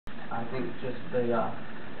I think just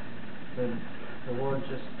the Lord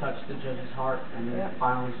just touched the judge's heart, and he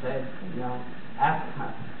finally said, you know,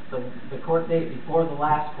 after the court date, before the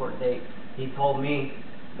last court date, he told me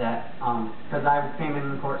that, because I came in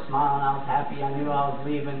the court smiling, I was happy, I knew I was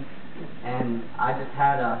leaving, and I just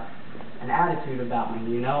had an attitude about me,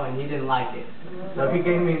 you know, and he didn't like it. So he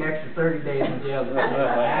gave me an extra 30 days in jail.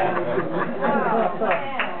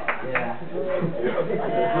 Yeah.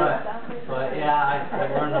 But yeah, I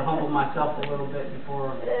learned to humble myself a little bit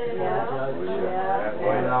before the judge.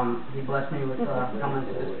 And he blessed me with coming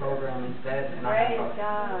to this program instead. And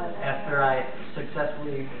after I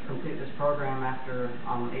successfully complete this program after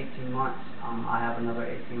 18 months, I have another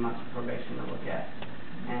 18 months of probation to look at.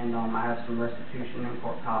 And I have some restitution and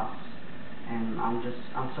court costs. And I'm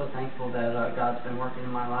so thankful that God's been working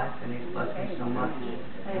in my life, and He's blessed me so much.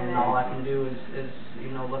 And all I can do is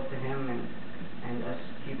you know, look to Him and just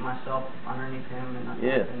keep myself underneath Him, and I've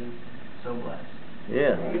been so blessed.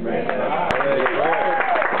 Yeah.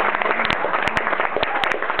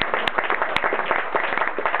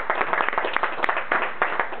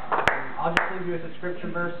 I'll just leave you with a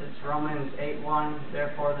scripture verse. It's Romans 8:1.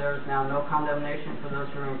 Therefore there is now no condemnation for those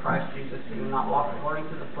who are in Christ Jesus, who do not walk according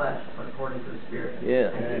to the flesh, but according to the Spirit.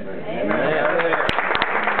 Yeah. Amen. Amen.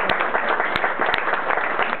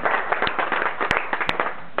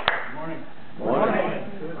 Good morning. Morning.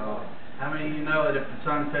 How many of you know that if the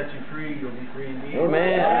Son sets you free, you'll be free indeed?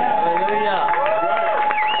 Amen. Hallelujah.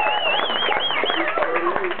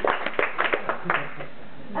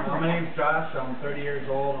 My name's Josh. I'm 30 years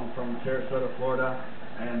old. I'm from Sarasota, Florida,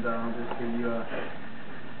 and I'll just give you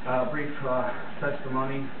a brief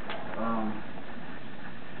testimony.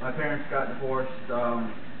 My parents got divorced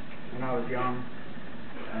when I was young,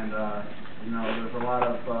 and you know, there's a lot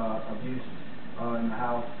of abuse in the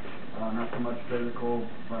house, not so much physical,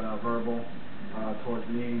 but verbal, towards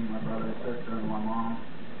me, my brother and sister, and my mom.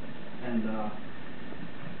 And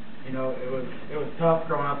you know, it was tough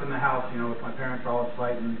growing up in the house, you know, with my parents always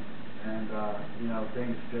fighting, and you know,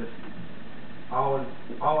 things just always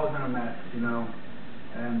in a mess, you know.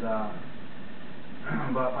 And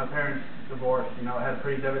but my parents divorced, you know, it had a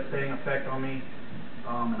pretty devastating effect on me,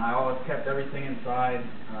 and I always kept everything inside.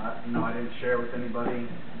 You know, I didn't share with anybody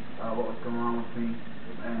what was going on with me.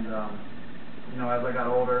 And you know, as I got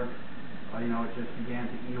older, you know, it just began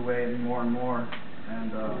to eat away at me more and more.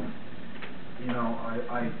 And you know,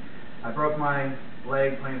 I broke my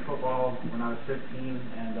leg playing football when I was 15,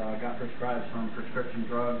 and got prescribed some prescription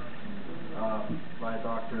drugs by a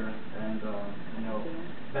doctor, and you know,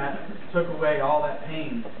 that took away all that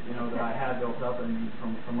pain, you know, that I had built up in me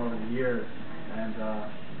from over the years. And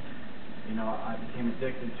you know, I became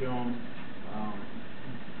addicted to them.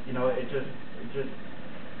 You know, it just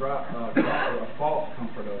brought a false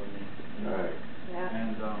comfort over me, you know.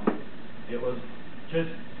 And it was just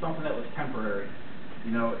something that was temporary.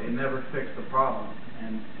 You know, it never fixed the problem.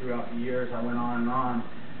 And throughout the years, I went on and on,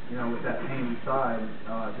 you know, with that pain inside,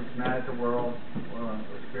 just mad at the world.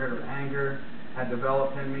 The spirit of anger had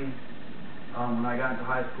developed in me. When I got into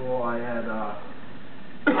high school, I had,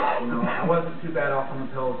 you know, I wasn't too bad off on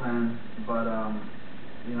the pills then, but,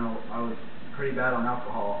 you know, I was pretty bad on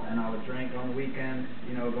alcohol, and I would drink on the weekends,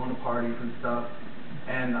 you know, going to parties and stuff.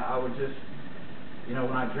 And I would just, you know,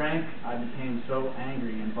 when I drank, I became so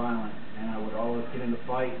angry and violent, and I would always get into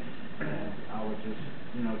fights, and I would just,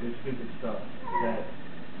 you know, do stupid stuff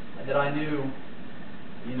that I knew,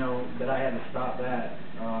 you know, that I had to stop that,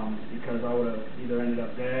 because I would have either ended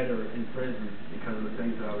up dead or in prison because of the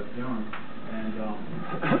things that I was doing. And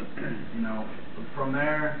you know, from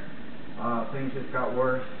there, things just got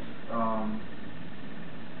worse.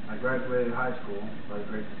 I graduated high school by the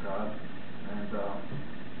grace of God, and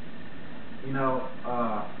you know,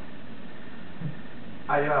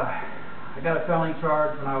 I got a felony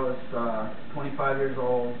charge when I was 25 years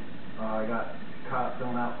old. I got caught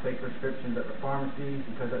filling out fake prescriptions at the pharmacy,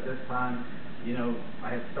 because at this time, you know, I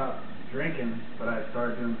had stopped drinking, but I had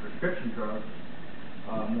started doing prescription drugs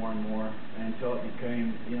more and more, until it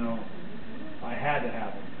became, you know, I had to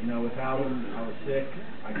have them. You know, without them, I was sick,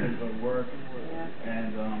 I couldn't go to work,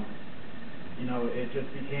 and you know, it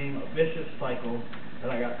just became a vicious cycle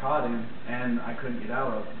that I got caught in, and I couldn't get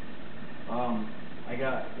out of. I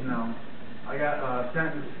got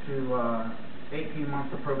sentenced to 18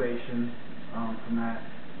 months of probation from that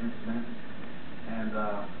incident, and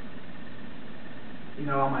you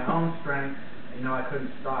know, on my own strength, you know, I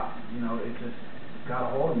couldn't stop. You know, it just got a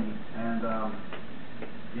hold of me, and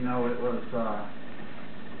you know, it was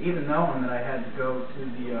even knowing that I had to go to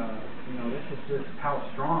the you know, this is just how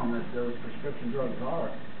strong that those prescription drugs are.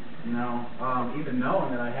 You know, even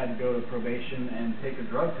knowing that I had to go to probation and take a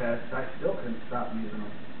drug test, I still couldn't stop using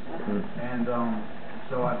them. And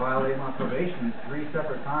so I violated my probation 3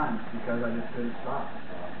 separate times because I just couldn't stop.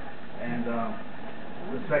 And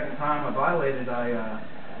the second time I violated, I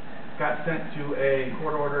got sent to a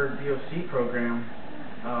court-ordered DOC program,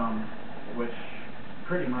 which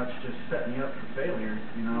pretty much just set me up for failure.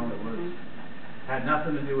 You know, it had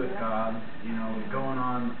nothing to do with God. You know, it was going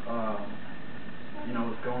on.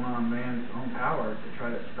 What's going on man's own power to try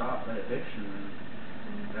to stop that addiction,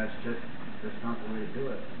 and that's not the way to do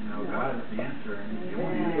it. You know, God is the answer, and you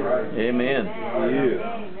want to use it right. Amen.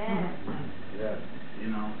 Yeah. You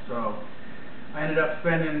know, so I ended up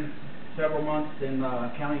spending several months in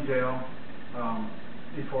county jail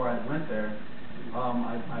before I went there.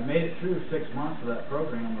 I made it through 6 months of that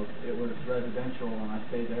program. It was residential, and I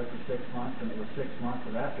stayed there for 6 months, and it was 6 months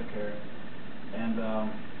of aftercare. And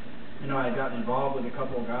you know, I got involved with a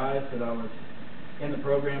couple of guys that I was in the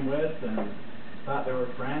program with, and thought they were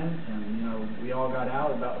friends, and you know, we all got out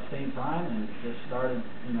about the same time, and just started,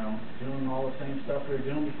 you know, doing all the same stuff we were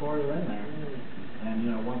doing before we were in there. And you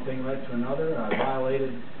know, one thing led to another. I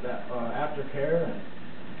violated that aftercare, and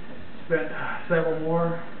spent several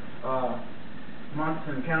more months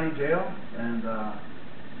in county jail, and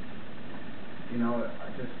you know, I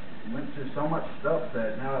just went through so much stuff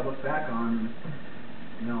that now I look back on,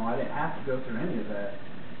 you know, I didn't have to go through any of that.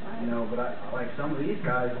 You know, but like some of these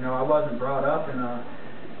guys, you know, I wasn't brought up in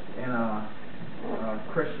a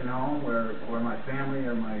Christian home where my family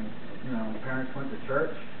or my parents went to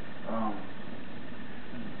church.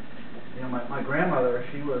 You know, my grandmother,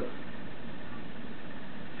 she was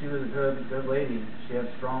a good lady. She had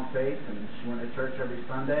strong faith, and she went to church every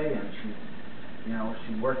Sunday, and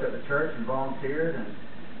she worked at the church and volunteered, and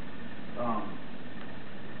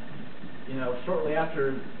you know, shortly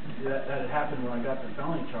after that had happened, when I got the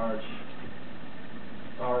felony charge,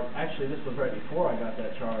 or actually this was right before I got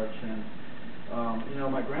that charge, and you know,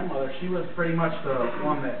 my grandmother, she was pretty much the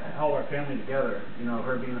one that held our family together. You know,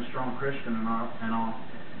 her being a strong Christian and all.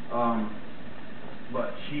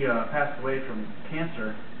 But she passed away from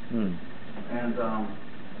cancer, and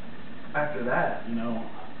after that, you know,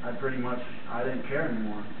 I didn't care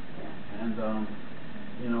anymore, and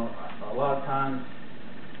you know, a lot of times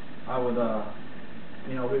I would,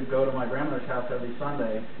 you know, we'd go to my grandmother's house every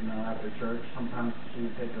Sunday, you know, after church. Sometimes she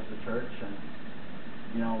would take us to church, and,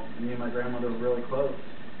 you know, me and my grandmother were really close.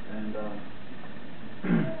 And,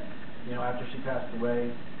 you know, after she passed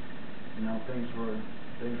away, you know, things were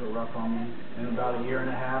rough on me. In about a 1.5 year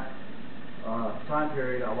time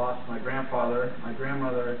period, I lost my grandfather, my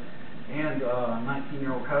grandmother, and a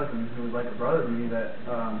 19-year-old cousin who was like a brother to me that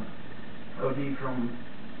OD'd from...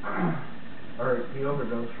 or he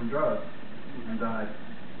overdosed from drugs and died,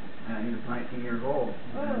 and he was 19 years old.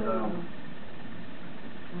 And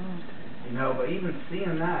you know, but even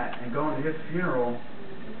seeing that and going to his funeral,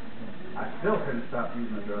 I still couldn't stop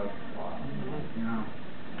using the drugs. You know,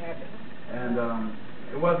 and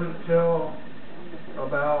it wasn't until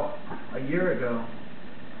about a year ago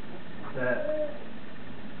that,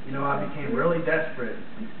 you know, I became really desperate.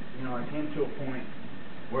 You know, I came to a point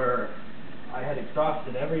where I had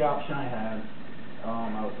exhausted every option I had.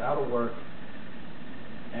 I was out of work,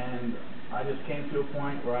 and I just came to a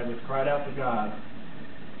point where I just cried out to God.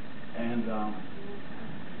 And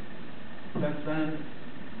since then,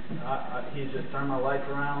 He's just turned my life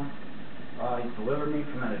around. He's delivered me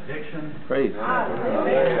from that addiction. Praise God.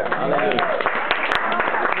 Hallelujah.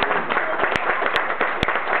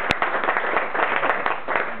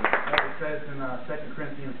 Says in 2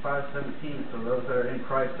 Corinthians 5:17, so those that are in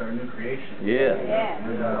Christ are a new creation. Yeah.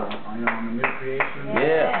 And, you know, I'm a new creation.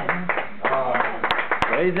 Yeah.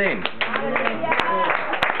 Praise Him.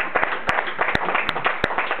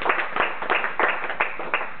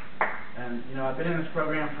 And, you know, I've been in this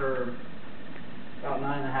program for about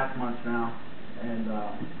 9.5 months now, and,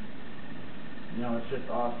 you know, it's just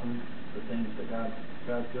awesome, the things that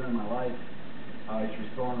God's doing in my life. He's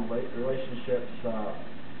restoring relationships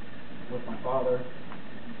with my father,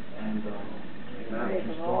 and he's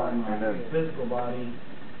restoring my physical body.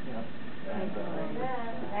 Yep. And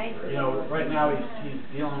you know, right now he's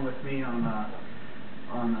dealing with me on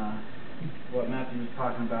what Matthew was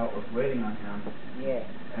talking about with waiting on him. Yeah.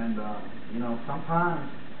 And you know, sometimes,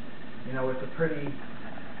 you know, it's a pretty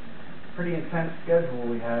intense schedule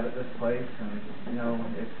we have at this place, and you know,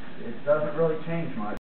 it doesn't really change much.